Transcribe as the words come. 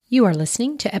You are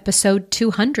listening to episode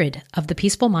 200 of the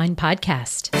Peaceful Mind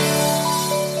Podcast.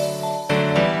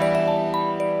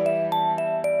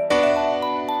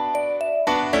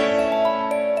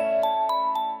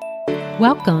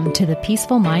 Welcome to the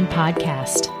Peaceful Mind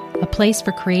Podcast, a place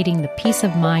for creating the peace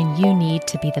of mind you need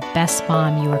to be the best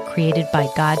mom you are created by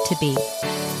God to be.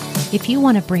 If you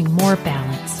want to bring more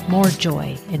balance, more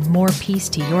joy, and more peace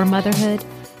to your motherhood,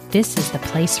 this is the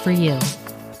place for you.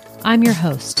 I'm your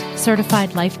host,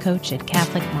 certified life coach and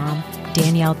Catholic mom,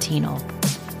 Danielle Thienel.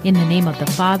 In the name of the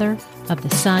Father, of the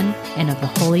Son, and of the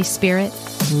Holy Spirit,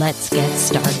 let's get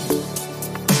started.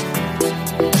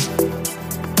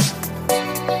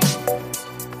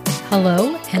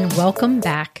 Hello, and welcome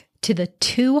back to the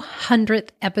 200th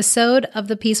episode of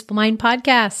the Peaceful Mind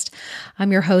Podcast.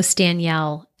 I'm your host,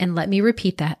 Danielle, and let me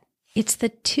repeat that. It's the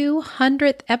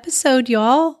 200th episode,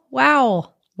 y'all.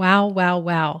 Wow. Wow, wow,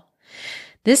 wow.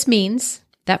 This means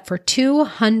that for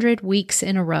 200 weeks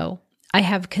in a row, I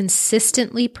have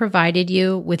consistently provided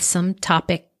you with some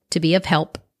topic to be of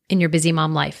help in your busy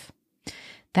mom life.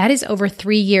 That is over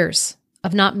 3 years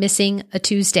of not missing a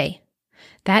Tuesday.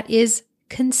 That is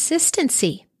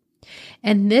consistency.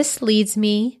 And this leads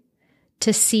me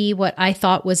to see what I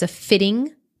thought was a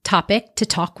fitting topic to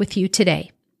talk with you today.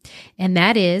 And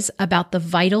that is about the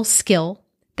vital skill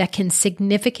that can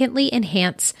significantly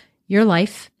enhance your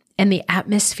life and the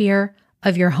atmosphere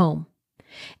of your home.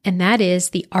 And that is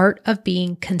the art of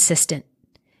being consistent,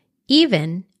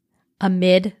 even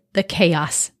amid the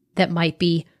chaos that might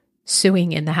be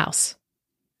ensuing in the house.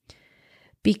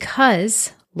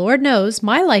 Because Lord knows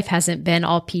my life hasn't been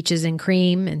all peaches and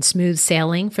cream and smooth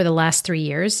sailing for the last 3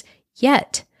 years,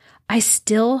 yet I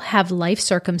still have life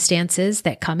circumstances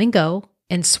that come and go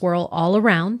and swirl all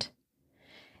around.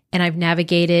 And I've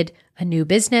navigated a new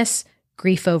business,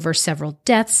 grief over several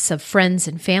deaths of friends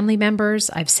and family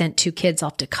members. I've sent 2 kids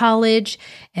off to college,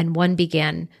 and one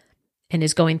began and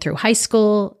is going through high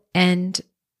school, and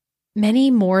many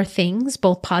more things,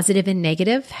 both positive and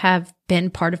negative, have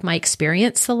been part of my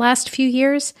experience the last few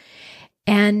years.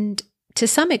 And to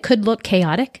some, it could look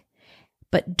chaotic,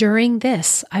 but during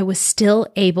this, I was still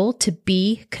able to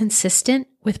be consistent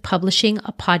with publishing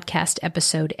a podcast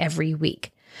episode every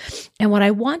week. And what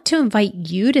I want to invite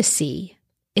you to see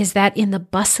is that in the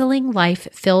bustling life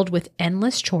filled with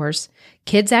endless chores,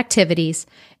 kids' activities,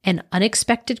 and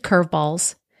unexpected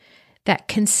curveballs, that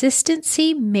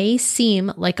consistency may seem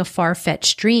like a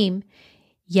far-fetched dream,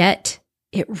 yet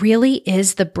it really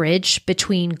is the bridge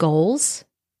between goals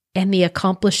and the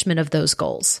accomplishment of those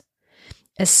goals,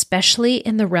 especially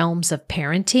in the realms of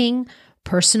parenting,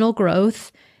 personal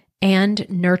growth, and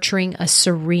nurturing a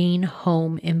serene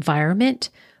home environment,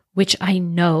 which I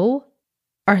know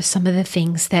are some of the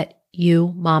things that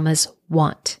you mamas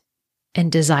want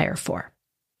and desire for.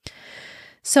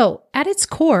 So at its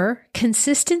core,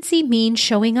 consistency means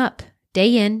showing up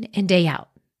day in and day out.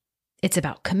 It's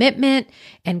about commitment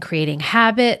and creating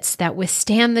habits that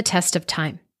withstand the test of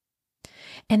time.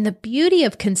 And the beauty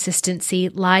of consistency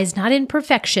lies not in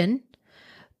perfection,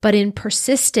 but in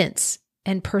persistence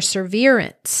and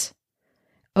perseverance.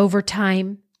 Over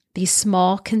time, these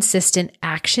small, consistent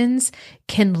actions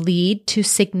can lead to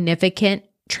significant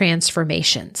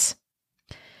transformations.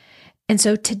 And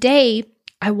so today,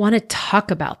 I want to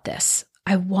talk about this.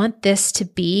 I want this to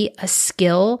be a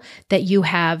skill that you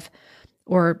have,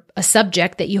 or a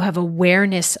subject that you have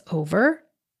awareness over,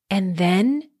 and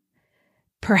then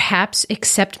perhaps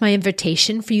accept my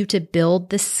invitation for you to build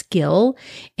the skill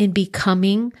in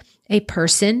becoming a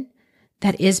person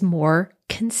that is more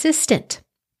consistent.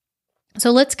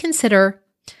 So let's consider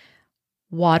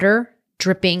water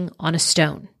dripping on a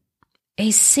stone.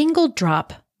 A single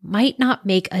drop might not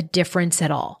make a difference at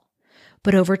all,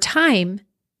 but over time,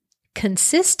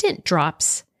 consistent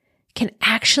drops can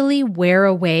actually wear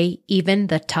away even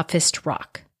the toughest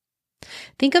rock.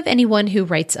 Think of anyone who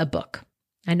writes a book.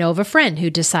 I know of a friend who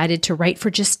decided to write for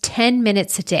just 10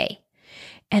 minutes a day,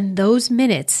 and those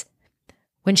minutes,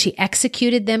 when she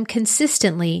executed them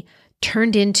consistently,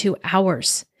 turned into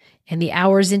hours. And the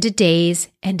hours into days,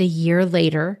 and a year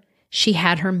later, she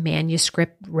had her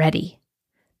manuscript ready.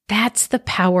 That's the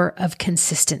power of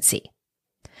consistency.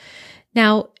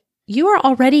 Now, you are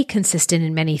already consistent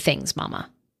in many things, Mama.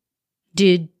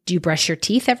 Do you brush your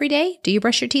teeth every day? Do you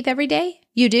brush your teeth every day?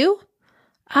 You do?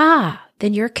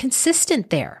 Then you're consistent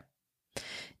there.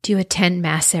 Do you attend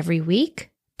Mass every week?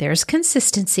 There's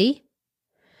consistency.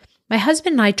 My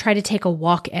husband and I try to take a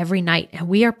walk every night, and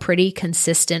we are pretty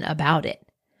consistent about it.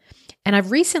 And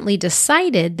I've recently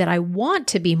decided that I want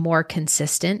to be more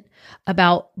consistent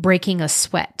about breaking a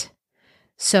sweat.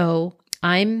 So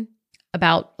I'm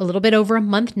about a little bit over a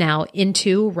month now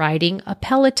into riding a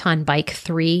Peloton bike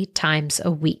 3 times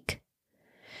a week.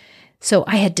 So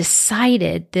I had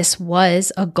decided this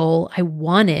was a goal I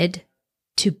wanted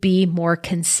to be more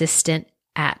consistent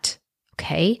at.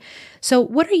 Okay. So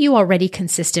what are you already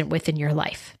consistent with in your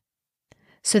life?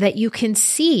 So that you can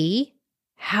see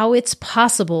how it's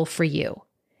possible for you.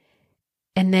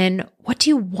 And then what do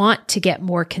you want to get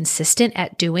more consistent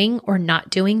at doing or not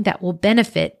doing that will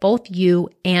benefit both you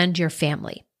and your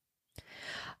family?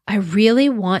 I really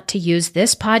want to use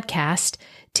this podcast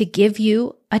to give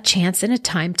you a chance and a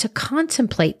time to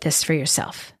contemplate this for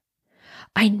yourself.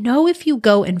 I know if you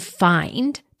go and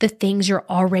find the things you're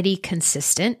already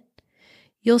consistent,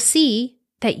 you'll see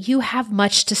that you have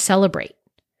much to celebrate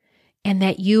and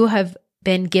that you have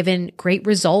been given great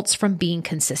results from being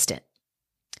consistent.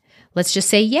 Let's just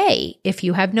say yay if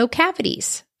you have no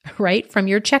cavities, right, from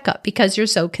your checkup because you're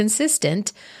so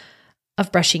consistent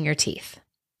of brushing your teeth.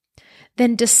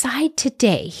 Then decide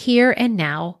today, here and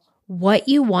now, what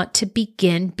you want to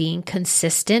begin being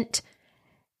consistent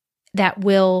that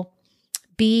will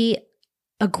be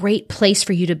a great place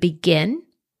for you to begin.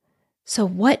 So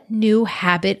what new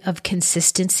habit of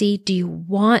consistency do you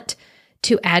want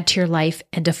to add to your life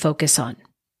and to focus on?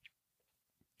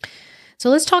 So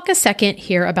let's talk a second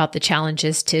here about the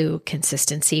challenges to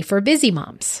consistency for busy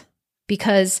moms.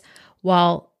 Because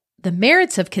while the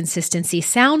merits of consistency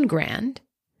sound grand,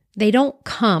 they don't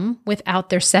come without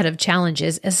their set of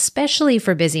challenges, especially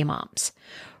for busy moms,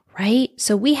 right?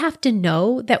 So we have to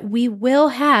know that we will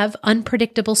have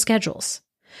unpredictable schedules.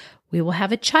 We will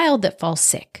have a child that falls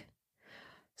sick.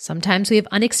 Sometimes we have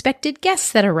unexpected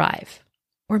guests that arrive,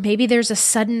 or maybe there's a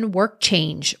sudden work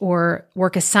change or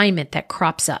work assignment that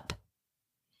crops up.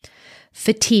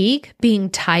 Fatigue, being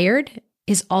tired,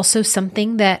 is also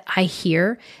something that I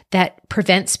hear that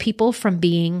prevents people from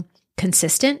being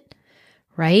consistent,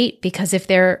 right? Because if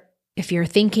you're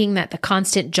thinking that the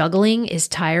constant juggling is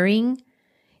tiring,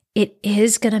 it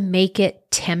is going to make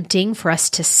it tempting for us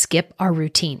to skip our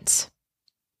routines.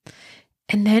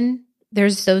 And then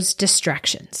there's those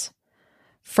distractions.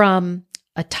 From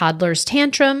a toddler's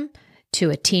tantrum to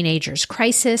a teenager's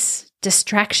crisis,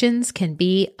 distractions can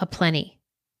be aplenty.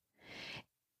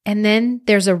 And then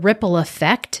there's a ripple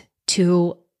effect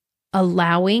to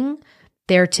allowing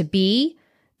there to be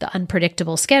the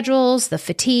unpredictable schedules, the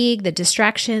fatigue, the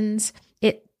distractions.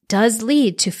 It does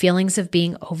lead to feelings of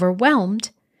being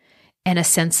overwhelmed and a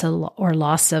sense of or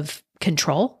loss of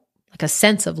control, like a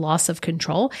sense of loss of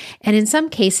control, and in some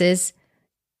cases,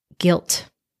 guilt.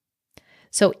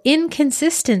 So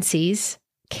inconsistencies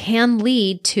can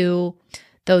lead to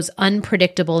those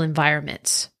unpredictable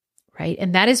environments, right?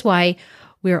 And that is why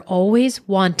we're always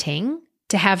wanting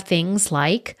to have things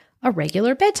like a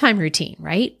regular bedtime routine,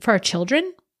 right? For our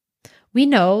children, we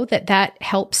know that that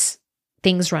helps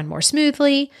things run more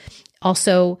smoothly.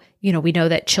 Also, we know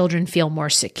that children feel more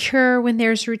secure when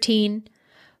there's routine.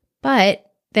 But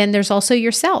then there's also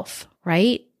yourself,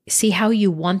 right? See how you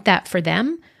want that for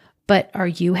them. But are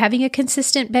you having a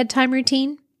consistent bedtime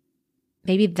routine?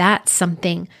 Maybe that's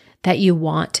something that you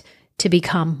want to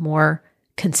become more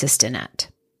consistent at.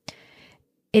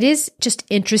 It is just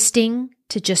interesting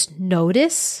to just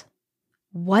notice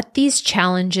what these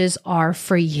challenges are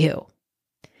for you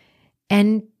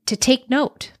and to take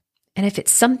note. And if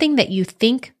it's something that you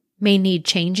think may need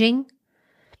changing,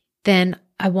 then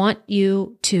I want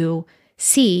you to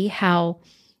see how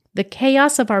the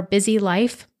chaos of our busy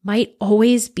life might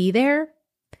always be there.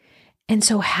 And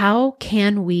so how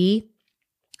can we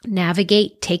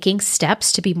navigate taking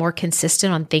steps to be more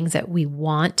consistent on things that we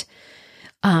want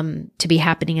to be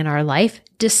happening in our life,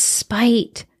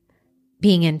 despite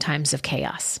being in times of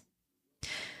chaos?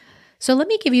 So let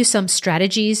me give you some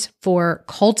strategies for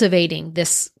cultivating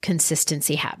this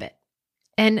consistency habit.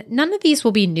 And none of these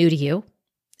will be new to you,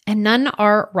 and none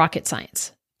are rocket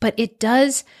science, but it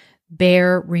does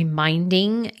bear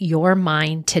reminding your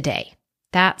mind today.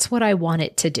 That's what I want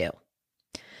it to do.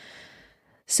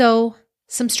 So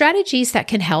some strategies that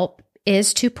can help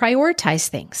is to prioritize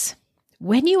things.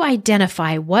 When you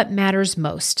identify what matters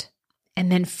most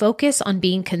and then focus on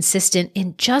being consistent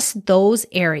in just those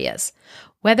areas,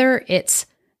 whether it's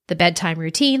the bedtime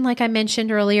routine, like I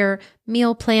mentioned earlier,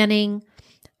 meal planning,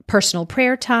 personal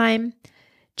prayer time,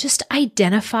 just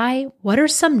identify what are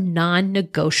some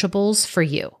non-negotiables for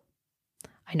you.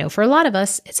 I know for a lot of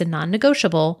us, it's a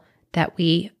non-negotiable that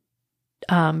we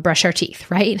brush our teeth,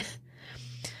 right?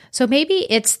 So maybe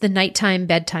it's the nighttime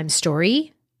bedtime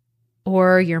story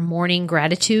or your morning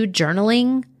gratitude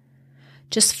journaling.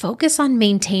 Just focus on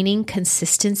maintaining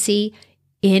consistency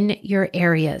in your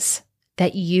areas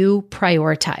that you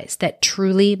prioritize, that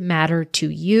truly matter to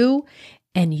you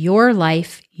and your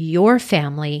life, your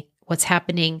family, what's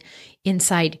happening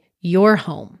inside your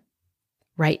home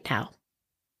right now.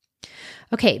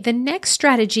 Okay, the next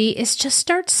strategy is just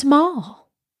start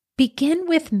small. Begin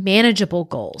with manageable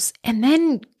goals, and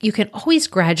then you can always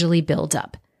gradually build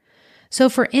up. So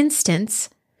for instance,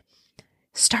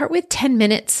 start with 10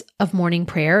 minutes of morning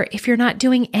prayer if you're not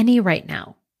doing any right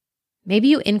now. Maybe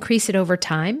you increase it over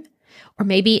time, or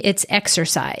maybe it's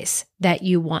exercise that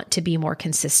you want to be more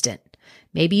consistent.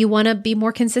 Maybe you want to be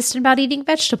more consistent about eating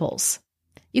vegetables.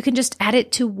 You can just add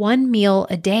it to one meal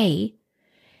a day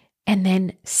and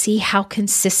then see how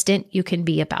consistent you can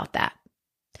be about that.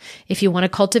 If you want to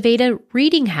cultivate a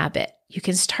reading habit, you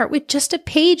can start with just a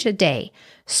page a day,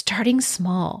 starting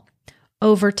small.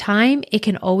 Over time, it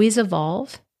can always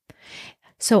evolve.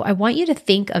 So I want you to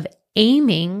think of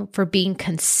aiming for being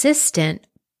consistent,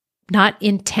 not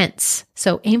intense.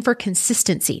 So aim for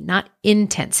consistency, not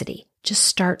intensity. Just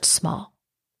start small.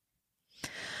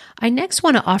 I next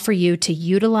want to offer you to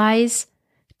utilize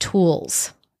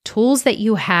tools that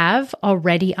you have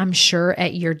already, I'm sure,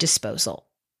 at your disposal.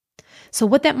 So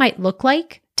what that might look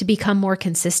like to become more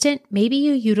consistent, maybe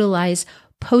you utilize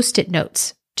Post-it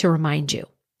notes to remind you.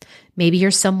 Maybe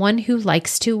you're someone who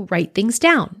likes to write things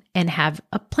down and have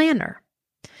a planner.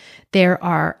 There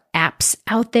are apps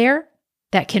out there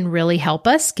that can really help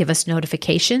us, give us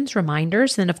notifications,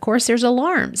 reminders, and of course there's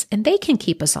alarms, and they can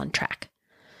keep us on track.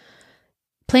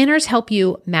 Planners help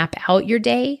you map out your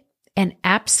day, and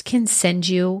apps can send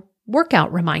you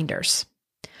workout reminders.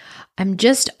 I'm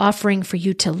just offering for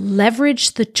you to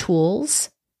leverage the tools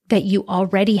that you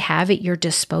already have at your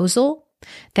disposal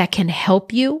that can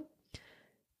help you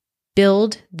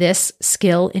build this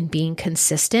skill in being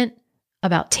consistent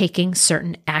about taking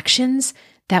certain actions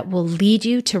that will lead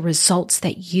you to results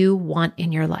that you want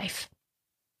in your life.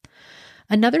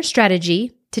 Another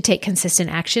strategy to take consistent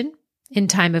action in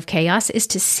time of chaos is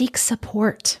to seek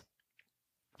support.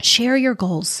 Share your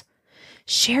goals.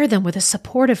 Share them with a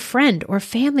supportive friend or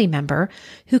family member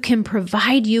who can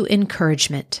provide you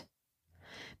encouragement.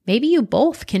 Maybe you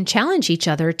both can challenge each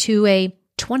other to a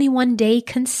 21-day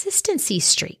consistency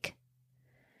streak.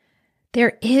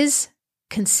 There is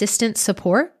consistent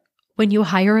support when you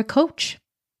hire a coach.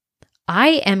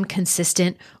 I am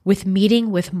consistent with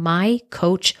meeting with my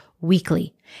coach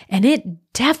weekly, and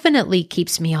it definitely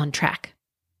keeps me on track.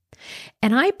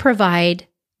 And I provide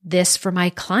this for my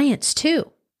clients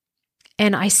too.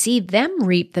 And I see them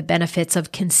reap the benefits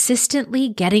of consistently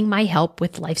getting my help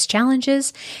with life's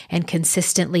challenges and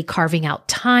consistently carving out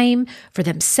time for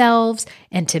themselves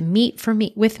and to meet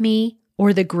with me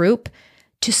or the group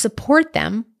to support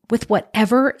them with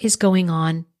whatever is going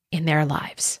on in their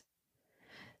lives.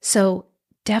 So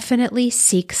definitely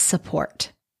seek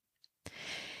support.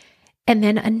 And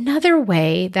then another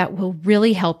way that will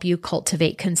really help you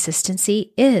cultivate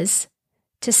consistency is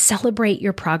to celebrate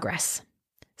your progress.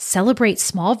 Celebrate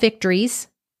small victories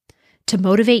to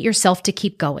motivate yourself to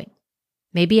keep going.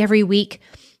 Maybe every week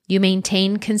you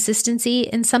maintain consistency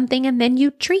in something and then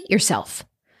you treat yourself.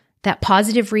 That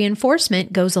positive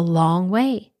reinforcement goes a long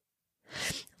way.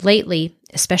 Lately,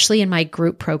 especially in my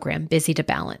group program, Busy to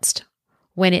Balanced,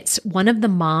 when it's one of the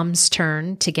moms'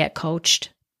 turn to get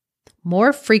coached,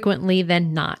 more frequently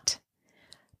than not,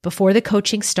 before the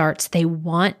coaching starts, they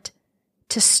want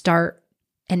to start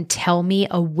and tell me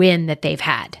a win that they've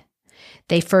had.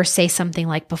 They first say something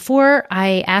like, before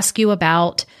I ask you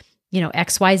about,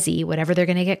 XYZ, whatever they're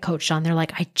going to get coached on, they're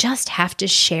like, I just have to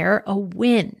share a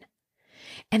win.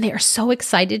 And they are so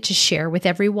excited to share with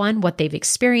everyone what they've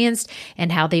experienced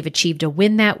and how they've achieved a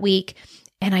win that week.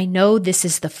 And I know this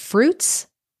is the fruits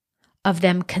of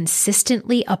them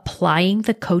consistently applying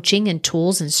the coaching and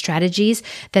tools and strategies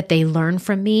that they learn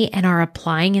from me and are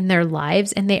applying in their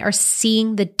lives. And they are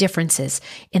seeing the differences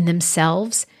in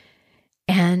themselves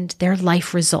and their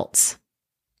life results.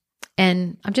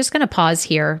 And I'm just going to pause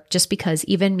here just because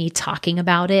even me talking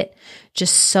about it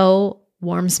just so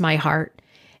warms my heart.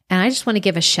 And I just want to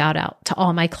give a shout out to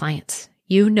all my clients.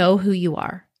 You know who you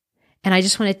are. And I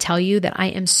just want to tell you that I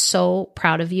am so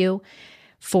proud of you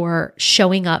for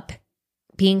showing up,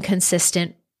 being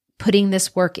consistent, putting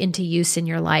this work into use in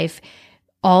your life,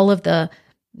 all of the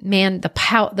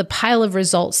pile of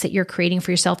results that you're creating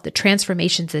for yourself, the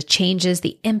transformations, the changes,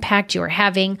 the impact you are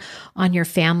having on your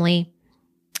family.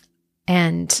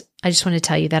 And I just want to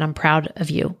tell you that I'm proud of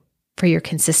you for your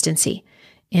consistency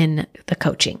in the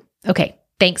coaching. Okay.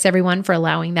 Thanks everyone for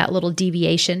allowing that little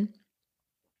deviation.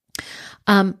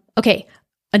 Okay.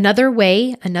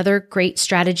 Another great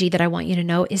strategy that I want you to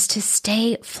know is to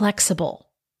stay flexible.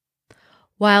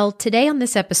 While today on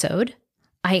this episode,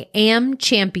 I am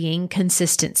championing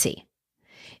consistency.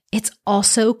 It's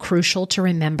also crucial to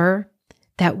remember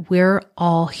that we're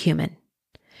all human.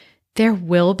 There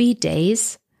will be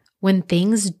days when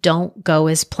things don't go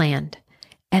as planned,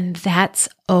 and that's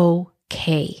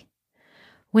okay.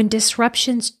 When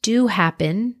disruptions do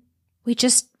happen, we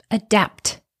just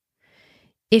adapt.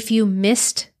 If you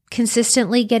missed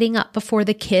consistently getting up before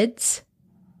the kids,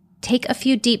 take a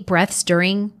few deep breaths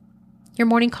during your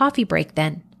morning coffee break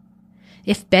then.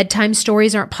 If bedtime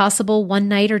stories aren't possible one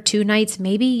night or 2 nights,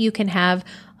 maybe you can have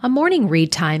a morning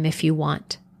read time if you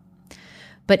want.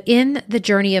 But in the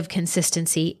journey of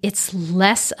consistency, it's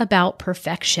less about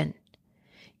perfection.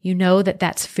 You know that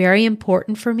that's very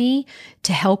important for me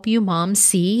to help you moms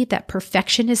see that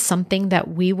perfection is something that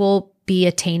we will be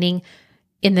attaining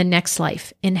in the next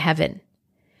life, in heaven.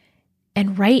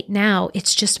 And right now,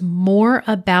 it's just more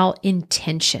about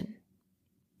intention.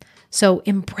 So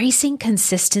embracing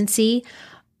consistency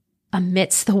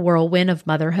amidst the whirlwind of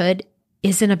motherhood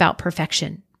isn't about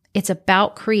perfection. It's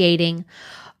about creating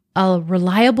a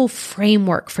reliable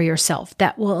framework for yourself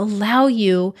that will allow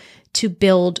you to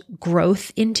build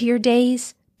growth into your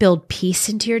days, build peace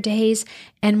into your days,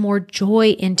 and more joy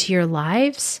into your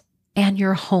lives and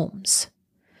your homes.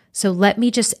 So let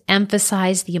me just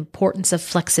emphasize the importance of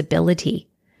flexibility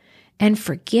and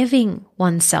forgiving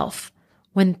oneself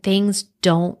when things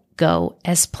don't go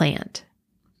as planned,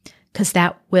 because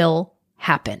that will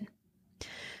happen.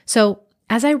 So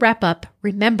as I wrap up,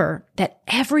 remember that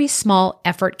every small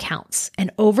effort counts.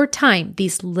 And over time,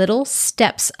 these little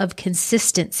steps of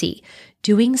consistency,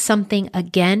 doing something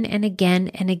again and again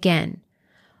and again,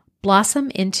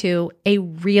 blossom into a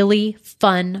really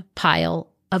fun pile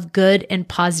of good and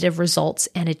positive results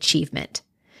and achievement.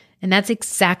 And that's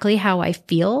exactly how I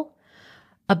feel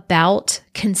about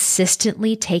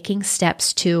consistently taking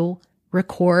steps to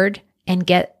record and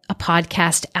get a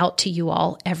podcast out to you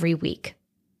all every week.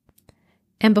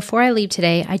 And before I leave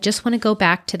today, I just want to go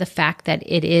back to the fact that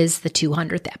it is the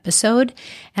 200th episode.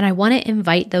 And I want to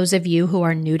invite those of you who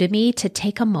are new to me to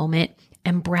take a moment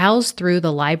and browse through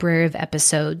the library of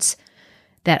episodes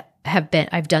that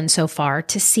I've done so far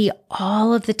to see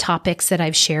all of the topics that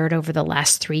I've shared over the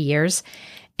last 3 years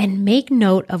and make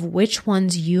note of which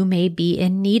ones you may be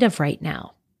in need of right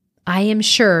now. I am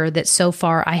sure that so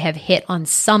far I have hit on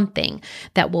something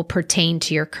that will pertain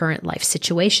to your current life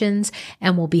situations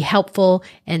and will be helpful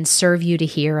and serve you to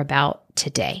hear about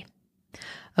today.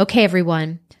 Okay,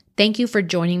 everyone. Thank you for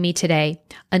joining me today.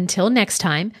 Until next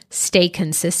time, stay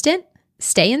consistent,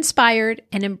 stay inspired,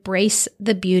 and embrace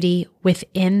the beauty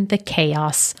within the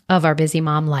chaos of our busy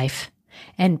mom life.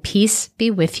 And peace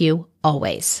be with you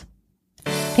always.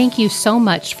 Thank you so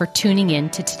much for tuning in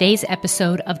to today's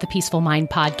episode of the Peaceful Mind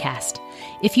podcast.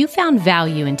 If you found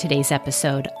value in today's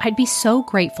episode, I'd be so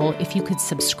grateful if you could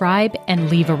subscribe and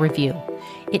leave a review.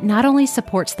 It not only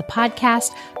supports the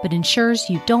podcast, but ensures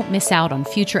you don't miss out on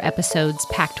future episodes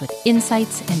packed with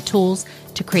insights and tools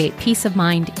to create peace of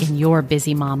mind in your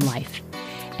busy mom life.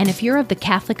 And if you're of the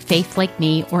Catholic faith like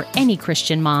me or any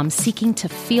Christian mom seeking to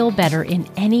feel better in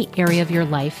any area of your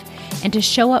life and to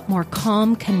show up more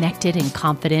calm, connected, and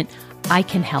confident, I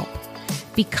can help.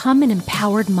 Become an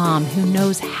empowered mom who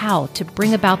knows how to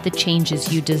bring about the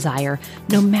changes you desire,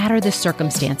 no matter the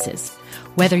circumstances.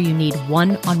 Whether you need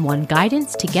one-on-one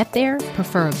guidance to get there,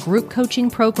 prefer a group coaching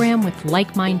program with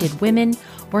like-minded women,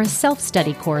 or a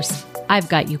self-study course, I've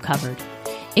got you covered.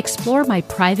 Explore my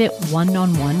private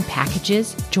one-on-one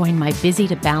packages, join my Busy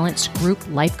to Balanced group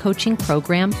life coaching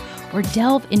program, or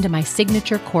delve into my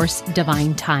signature course,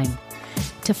 Divine Time.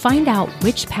 To find out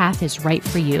which path is right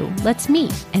for you, let's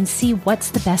meet and see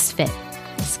what's the best fit.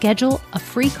 Schedule a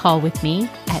free call with me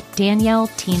at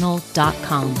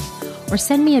DanielleTienel.com or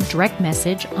send me a direct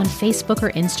message on Facebook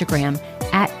or Instagram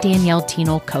at Danielle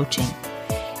Tienel Coaching.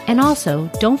 And also,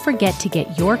 don't forget to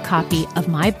get your copy of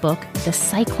my book, The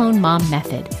Cyclone Mom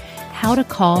Method, How to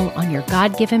Call on Your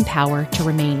God-Given Power to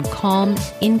Remain Calm,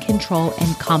 in Control,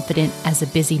 and Confident as a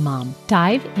Busy Mom.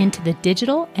 Dive into the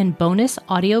digital and bonus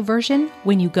audio version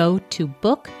when you go to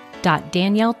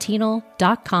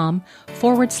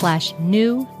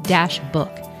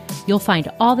book.danielletienel.com/new-book. You'll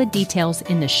find all the details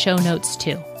in the show notes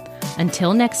too.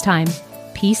 Until next time,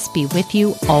 peace be with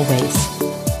you always.